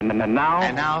And now?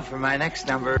 And now for my next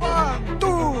number. 1, 2, 3,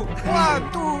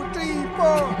 4.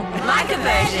 Like a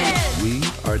version. We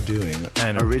are doing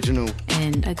an original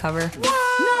And a cover.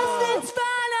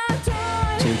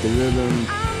 Change the rhythm,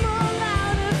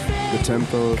 the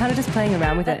tempo. Kind of just playing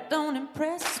around with it.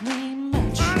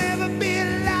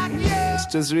 It's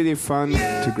just really fun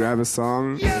to grab a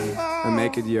song and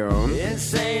make it your own.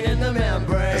 As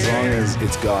long as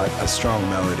it's got a strong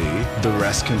melody, the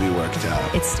rest can be worked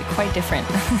out. It's quite different.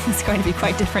 It's going to be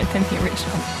quite different than the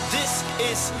original. This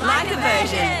is Like a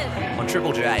version. on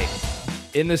Triple J.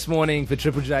 In this morning for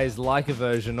Triple J's Like a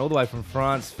Version, all the way from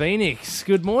France, Phoenix.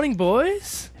 Good morning,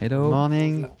 boys. Hello.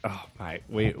 Morning. Oh, mate,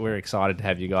 we're excited to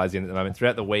have you guys in at the moment.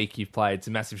 Throughout the week, you've played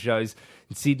some massive shows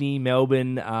in Sydney,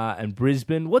 Melbourne, and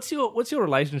Brisbane. What's your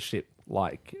relationship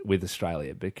like with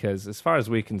Australia? Because as far as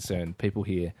we're concerned, people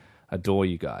here adore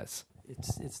you guys.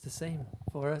 It's the same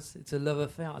for us. It's a love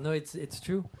affair. No, it's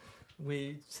true.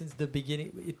 We since the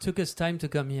beginning, it took us time to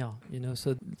come here.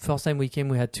 So first time we came,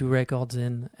 we had 2 records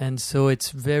in, and so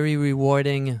it's very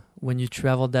rewarding when you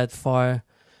travel that far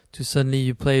to suddenly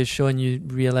you play a show and you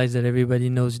realize that everybody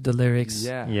knows the lyrics.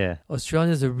 Yeah.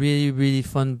 Australia is a really, really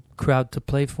fun crowd to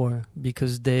play for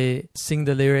because they sing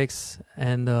the lyrics,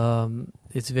 and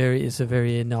it's a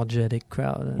very energetic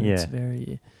crowd.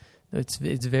 And it's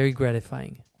very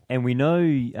gratifying. And we know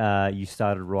you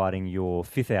started writing your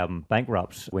 5th album,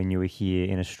 Bankrupt, when you were here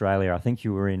in Australia. I think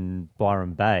you were in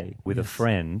Byron Bay with a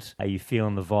friend. Are you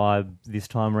feeling the vibe this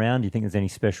time around? Do you think there's any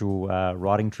special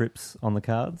writing trips on the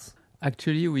cards?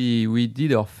 Actually, we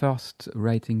did our first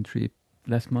writing trip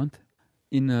last month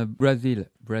in Brazil,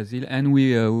 and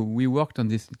we worked on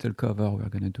this little cover we're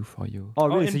going to do for you. Oh,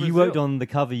 really? So you worked on the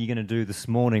cover you're going to do this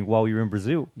morning while you were in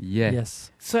Brazil? Yeah. Yes.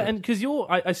 So, and because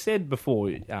I said before,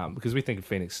 because we think of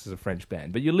Phoenix as a French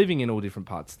band, but you're living in all different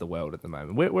parts of the world at the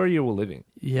moment. Where are you all living?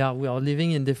 Yeah, we are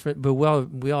living in different, but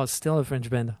we are still a French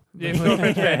band. Yeah, still a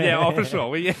French band. Yeah, for sure.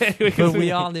 But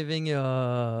we are living.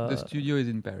 The studio is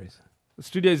in Paris. The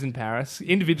studio's in Paris.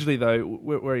 Individually, though,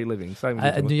 where are you living?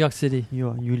 New York City.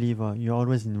 You live. You're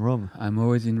always in Rome. I'm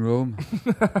always in Rome.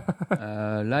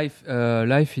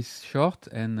 Life is short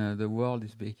and the world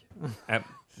is big.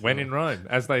 When in Rome,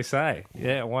 as they say.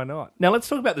 Yeah, why not? Now, let's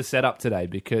talk about the setup today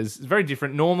because it's very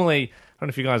different. Normally, I don't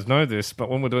know if you guys know this, but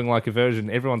when we're doing Like a Version,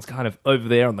 everyone's kind of over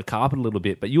there on the carpet a little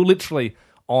bit, but you're literally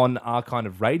on our kind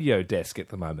of radio desk at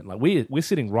the moment. Like we're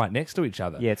sitting right next to each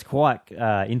other. Yeah, it's quite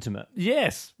intimate.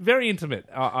 Yes, very intimate,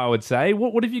 I would say.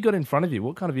 What have you got in front of you?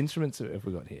 What kind of instruments have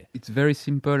we got here? It's very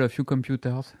simple, a few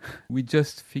computers. We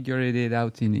just figured it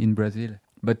out in Brazil.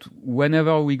 But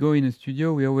whenever we go in a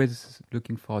studio, we're always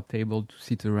looking for a table to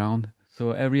sit around.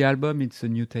 So every album, it's a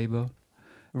new table.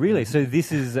 Really? So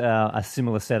this is a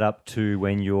similar setup to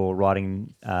when you're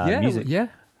writing music? Yeah.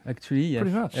 Actually, yeah.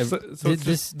 Pretty much.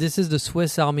 This is the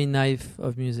Swiss Army knife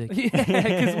of music. Yeah,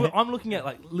 because I'm looking at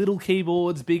like little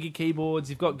keyboards, bigger keyboards.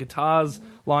 You've got guitars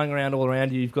lying around all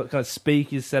around you. You've got kind of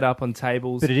speakers set up on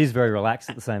tables. But it is very relaxed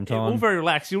at the same time. All very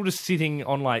relaxed. You're just sitting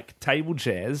on like table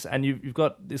chairs, and you've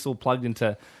got this all plugged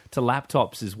into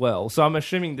laptops as well. So I'm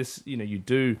assuming this, you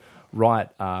do write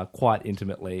quite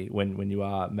intimately when you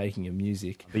are making your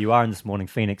music. But you are in this morning,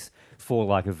 Phoenix, for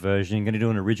Like a Version. You're going to do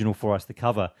an original for us. The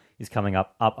cover is coming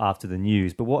up after the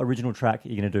news. But what original track are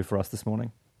you going to do for us this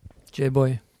morning?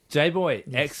 J-Boy. J-Boy,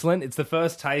 yes. Excellent. It's the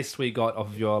first taste we got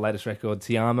of your latest record,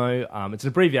 Ti Amo. It's an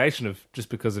abbreviation of Just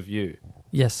Because of You.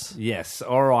 Yes. Yes.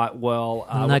 All right. Well,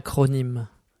 an acronym.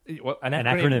 An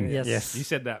acronym. Yes. You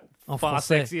said that en far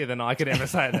français. sexier than I could ever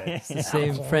say that. It's the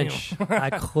same French.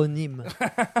 Acronym.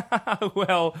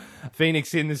 Well,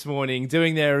 Phoenix in this morning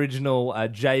doing their original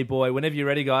J-Boy. Whenever you're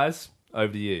ready, guys,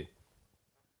 over to you.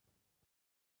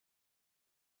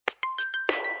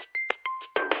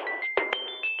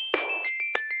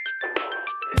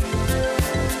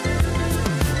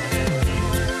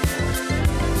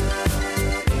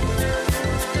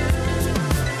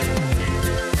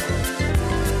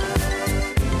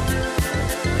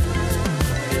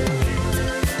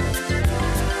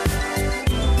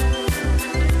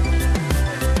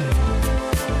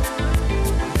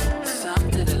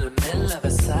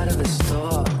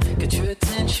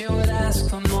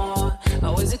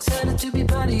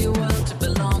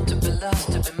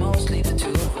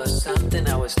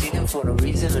 For no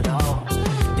reason at all.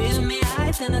 Beating me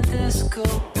high than a disco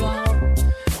ball.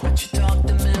 But you talk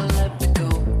to me, let me go.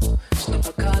 Snow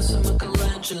Picasso,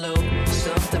 Michelangelo.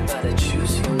 Something about the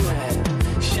shoes you wear.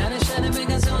 Shiny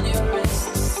fingers on your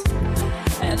wrists.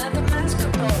 And at the mask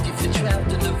above, you feel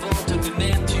trapped in the vault of an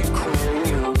empty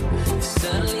cold.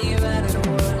 Suddenly you're out of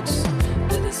words.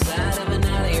 The desire of an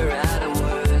alley, you're out of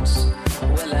words.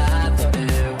 Well, I thought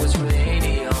it was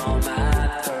radio.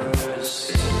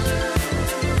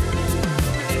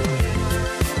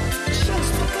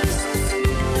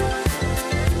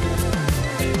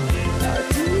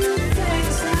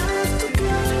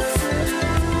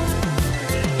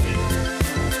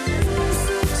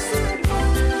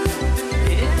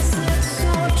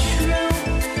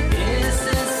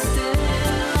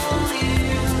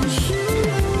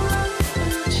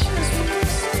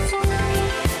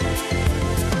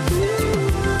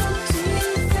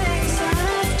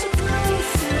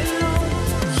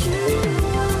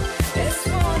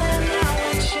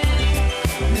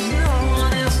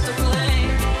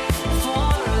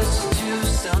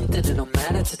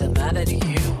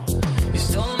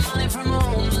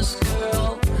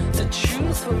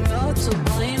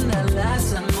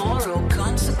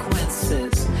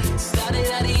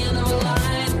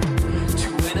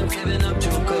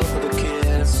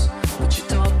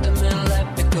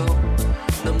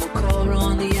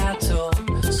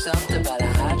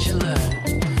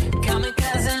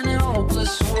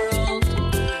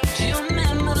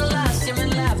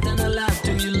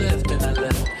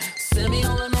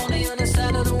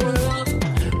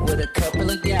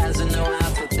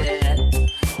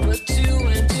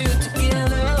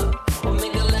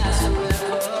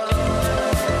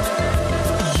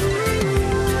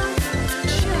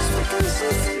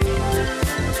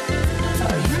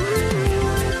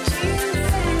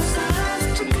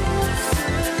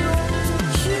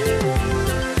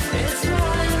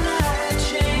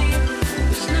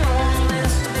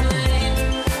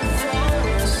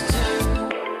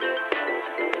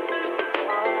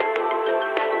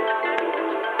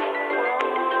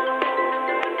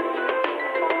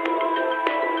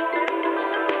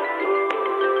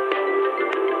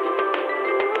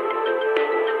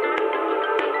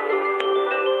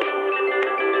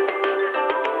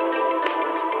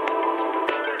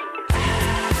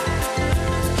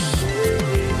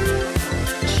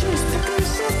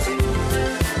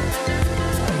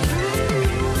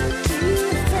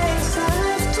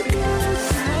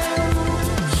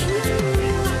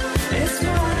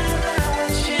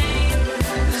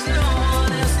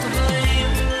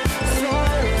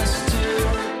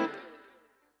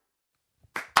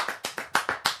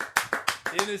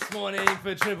 this morning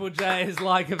for Triple J's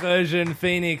Like a Version.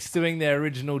 Phoenix doing their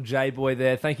original J-Boy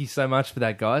there. Thank you so much for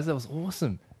that, guys. That was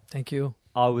awesome. Thank you.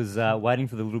 I was waiting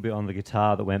for the little bit on the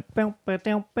guitar that went boom,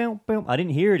 boom, boom, boom. I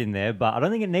didn't hear it in there, but I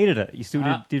don't think it needed it. You still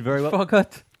did very well.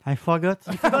 Forgot. I forgot.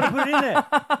 You forgot to put it in there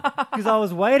because I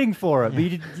was waiting for it.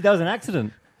 But that was an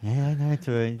accident. Yeah, I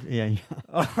know. Yeah.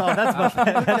 Oh, that's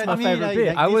my favorite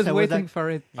bit. I was waiting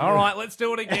for it. All right, let's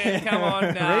do it again. Come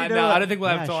on. No, I don't think we'll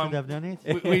have I time. should have done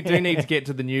it. We do need to get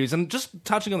to the news. And just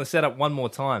touching on the setup one more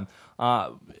time,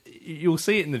 you'll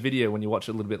see it in the video when you watch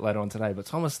it a little bit later on today. But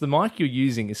Thomas, the mic you're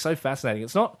using is so fascinating.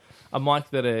 It's not a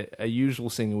mic that a usual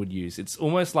singer would use. It's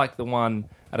almost like the one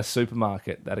at a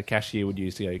supermarket that a cashier would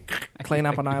use to go clean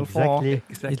up an aisle floor.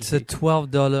 Exactly. It's a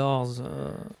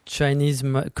 $12 Chinese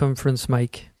conference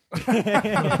mic.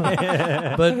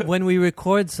 But when we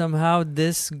record, somehow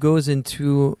this goes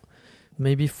into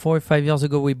maybe 4 or 5 years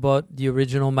ago. We bought the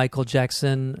original Michael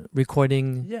Jackson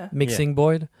recording mixing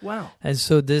board, Wow. and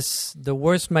so the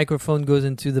worst microphone goes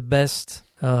into the best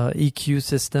EQ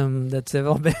system that's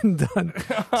ever been done.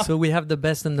 So we have the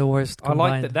best and the worst I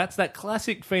combined. like that. That's that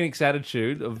classic Phoenix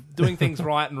attitude of doing things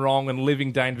right and wrong and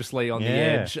living dangerously on the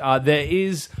edge. There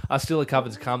is still a cover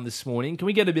to come this morning. Can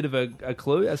we get a bit of a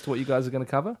clue as to what you guys are going to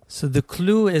cover? So the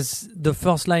clue is the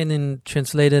first line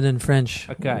translated in French,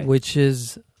 Okay. which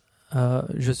is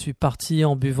Je suis parti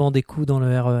en buvant des coups dans le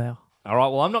RER. All right,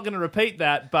 well, I'm not going to repeat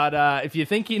that, but if you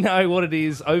think you know what it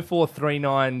is,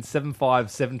 0439 75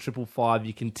 7555,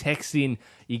 you can text in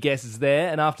your guesses there.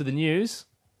 And after the news,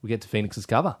 we get to Phoenix's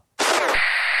cover.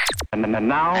 And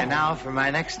now for my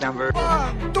next number.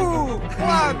 1, 2, 3, 4.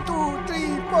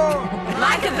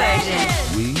 Like a Version.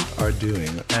 We are doing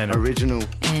an original.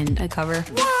 And a cover.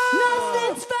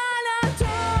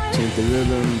 Change the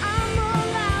rhythm,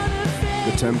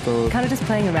 the tempo. Kind of just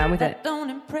playing around with it. Don't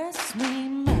impress me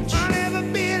much. I'll never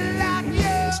be like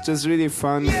you. It's just really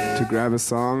fun to grab a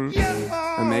song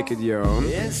and make it your own.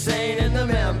 Insane in the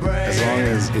membrane. As long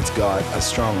as it's got a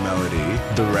strong melody,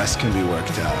 the rest can be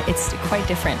worked out. It's quite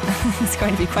different. It's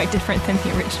going to be quite different than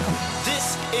the original.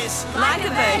 This is Like a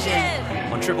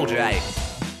Version. on Triple J.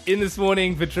 In this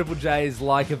morning for Triple J's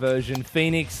Like a Version,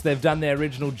 Phoenix, they've done their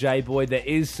original J-Boy. There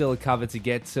is still a cover to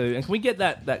get to. And can we get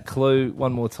that clue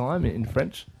one more time in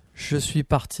French? Je suis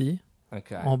parti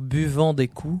Okay. en buvant des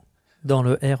coups dans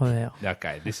le RER.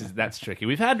 Okay, that's tricky.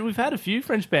 We've had a few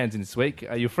French bands in this week.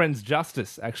 Your friends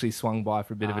Justice actually swung by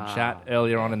for a bit of a chat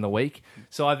earlier on in the week.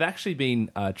 So I've actually been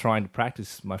trying to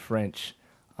practice my French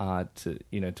to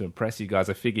impress you guys.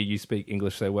 I figure you speak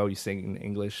English so well, you sing in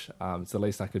English. It's the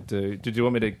least I could do. Did you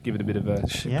want me to give it a bit of a?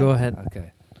 Go ahead.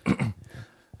 Okay.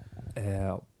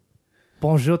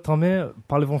 Bonjour Thomas,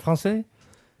 parlez-vous français?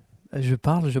 Je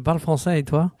parle français et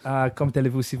toi? Comment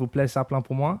allez-vous s'il vous plaît, ça plane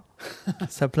pour moi?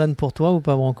 Ça plane pour toi ou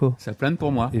pas, Branco? Ça plane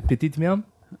pour moi. Et petite miam?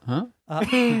 Hein?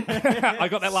 I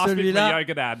got that last bit for the Celui-là-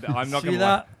 yogurt ad. I'm not going to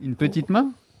lie. Celui-là, Une petite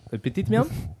main? A petite miam?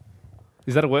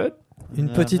 Is that a word? une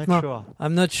petite main.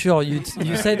 I'm not sure. You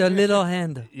said a little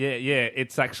hand. Yeah,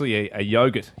 it's actually a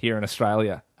yogurt here in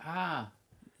Australia. Ah.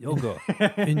 Yogurt.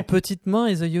 Une petite main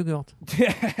is a yogurt.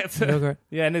 Yeah, it's a- Yogurt.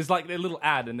 yeah, and there's like a little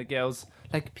ad, and the girl's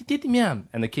like, petite miam.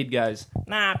 And the kid goes,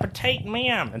 nah, petite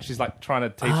miam. And she's like trying to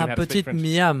teach him how to speak Petite French.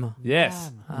 miam.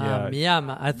 Yes. Yeah.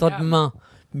 Miam. I thought main.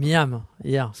 Miam.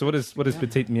 Yeah. So what is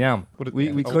petite miam?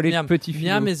 We call it Miam. petit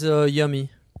Miam filou. is yummy.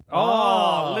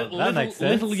 That makes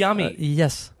sense. little yummy.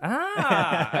 Yes.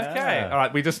 Okay. All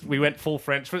right. We went full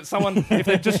French. For someone, if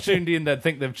they've just tuned in, they'd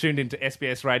think they've tuned into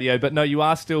SBS Radio. But no, you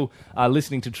are still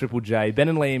listening to Triple J. Ben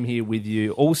and Liam here with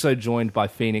you, also joined by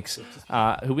Phoenix,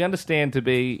 who we understand to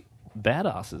be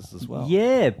badasses as well.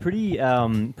 Yeah, pretty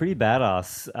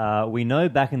badass. We know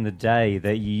back in the day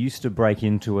that you used to break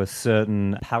into a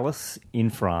certain palace in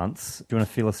France. Do you want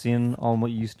to fill us in on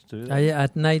what you used to do?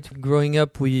 At night, growing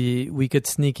up, we could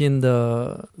sneak in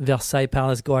the Versailles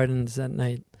Palace Gardens at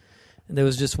night. There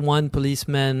was just one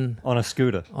policeman On a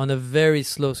scooter. on a very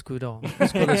slow scooter.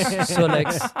 It's called a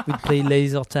Solex. We'd play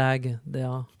laser tag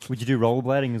there. Would you do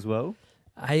rollerblading as well?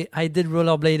 I did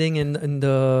rollerblading in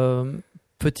the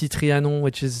Petit Trianon,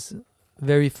 which is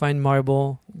very fine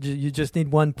marble. You just need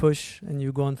one push and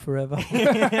you're gone forever.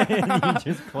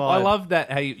 I love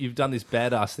that. Hey, you've done this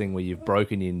badass thing where you've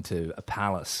broken into a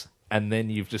palace and then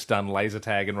you've just done laser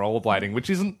tag and rollerblading, which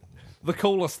isn't the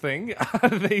coolest thing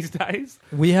these days.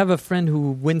 We have a friend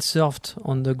who windsurfed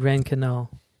on the Grand Canal.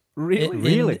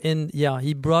 Really? Yeah,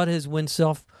 he brought his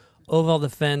windsurf over the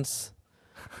fence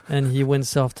and he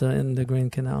windsurfed in the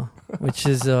Grand Canal, which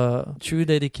is a true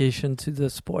dedication to the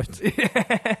sport.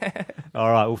 I All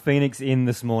right, well, Phoenix in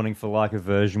this morning for Like a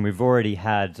Version. We've already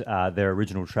had their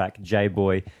original track,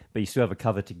 J-Boy, but you still have a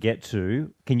cover to get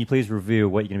to. Can you please reveal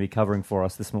what you're going to be covering for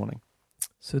us this morning?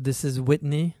 So this is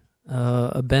Whitney,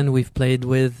 a band we've played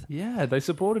with. Yeah, they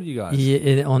supported you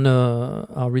guys. On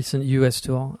our recent US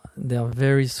tour. They are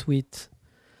very sweet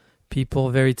people,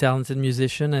 very talented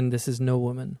musician, and this is No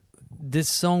Woman. This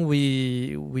song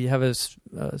we have a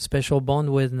special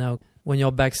bond with now. When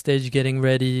you're backstage getting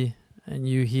ready and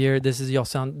you hear this is the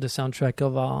soundtrack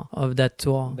of that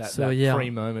tour. That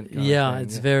free moment.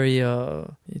 It's very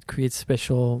it creates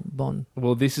special bond.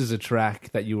 Well, this is a track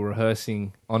that you were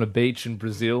rehearsing on a beach in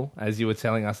Brazil, as you were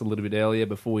telling us a little bit earlier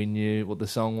before we knew what the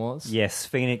song was. Yes,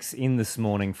 Phoenix in this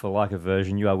morning for Like a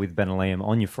Version. You are with Ben and Liam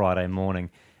on your Friday morning.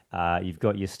 You've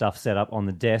got your stuff set up on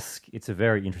the desk. It's a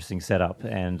very interesting setup,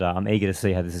 and I'm eager to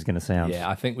see how this is going to sound. Yeah,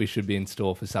 I think we should be in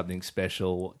store for something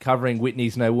special. Covering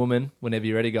Whitney's No Woman. Whenever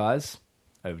you're ready, guys,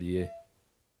 over to you.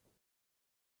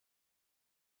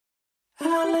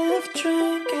 I live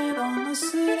drinking on the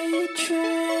city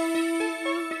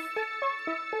train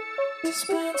to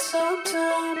spend some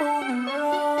time on the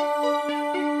road.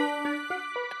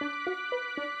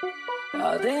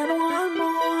 Then one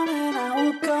morning I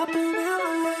woke up in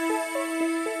LA,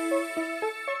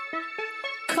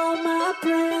 caught my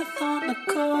breath on the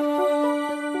coast.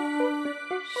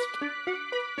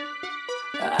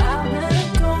 I've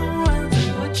been going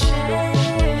through a change.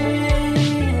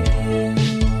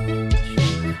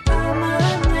 I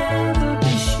might never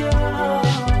be sure.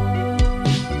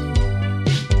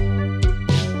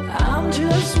 I'm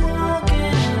just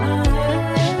walking ahead.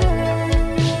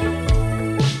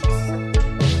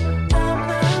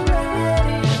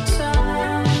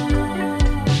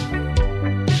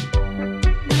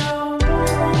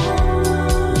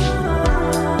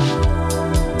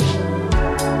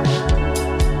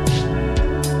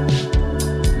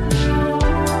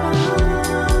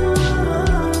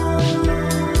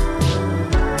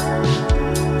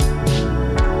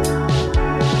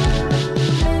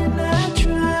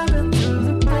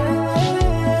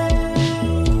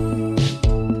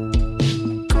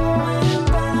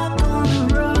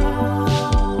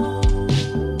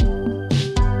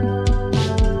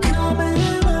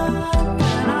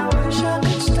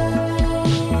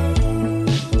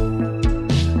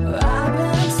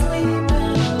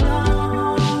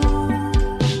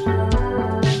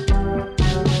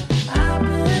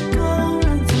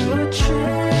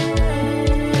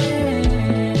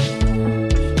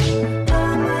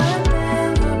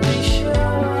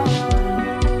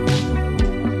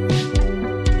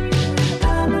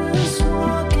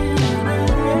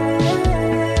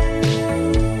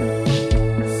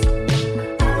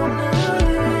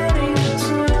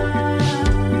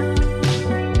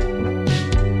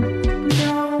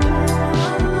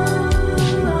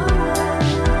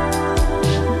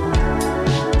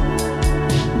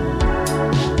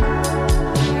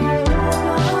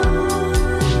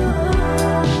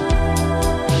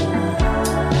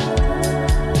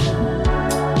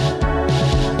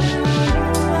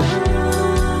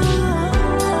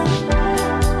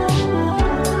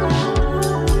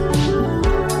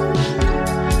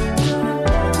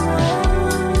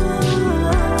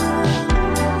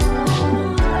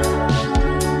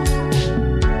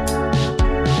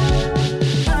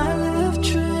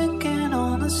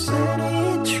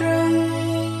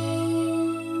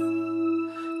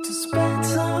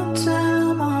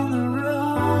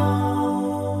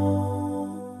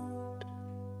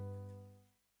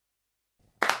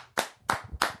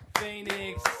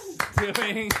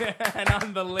 doing an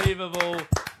unbelievable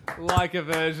Like a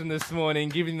Version this morning,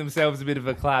 giving themselves a bit of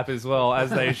a clap as well, as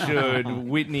they should.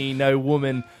 Whitney, No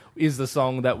Woman is the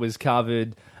song that was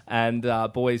covered. And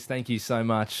boys, thank you so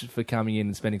much for coming in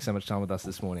and spending so much time with us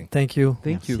this morning. Thank you.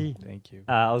 Thank you. Merci. Thank you.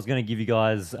 I was going to give you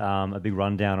guys a big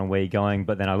rundown on where you're going,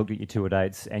 but then I looked at your tour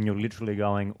dates, and you're literally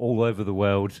going all over the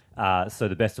world. So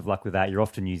the best of luck with that. You're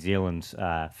off to New Zealand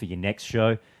for your next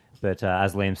show. But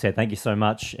as Liam said, thank you so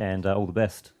much, and all the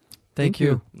best. Thank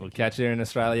you. We'll catch you in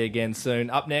Australia again soon.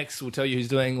 Up next, we'll tell you who's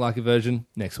doing Like a Version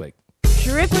next week.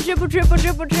 Triple, triple, triple,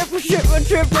 triple, triple, triple,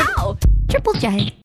 triple. Ow! Triple J.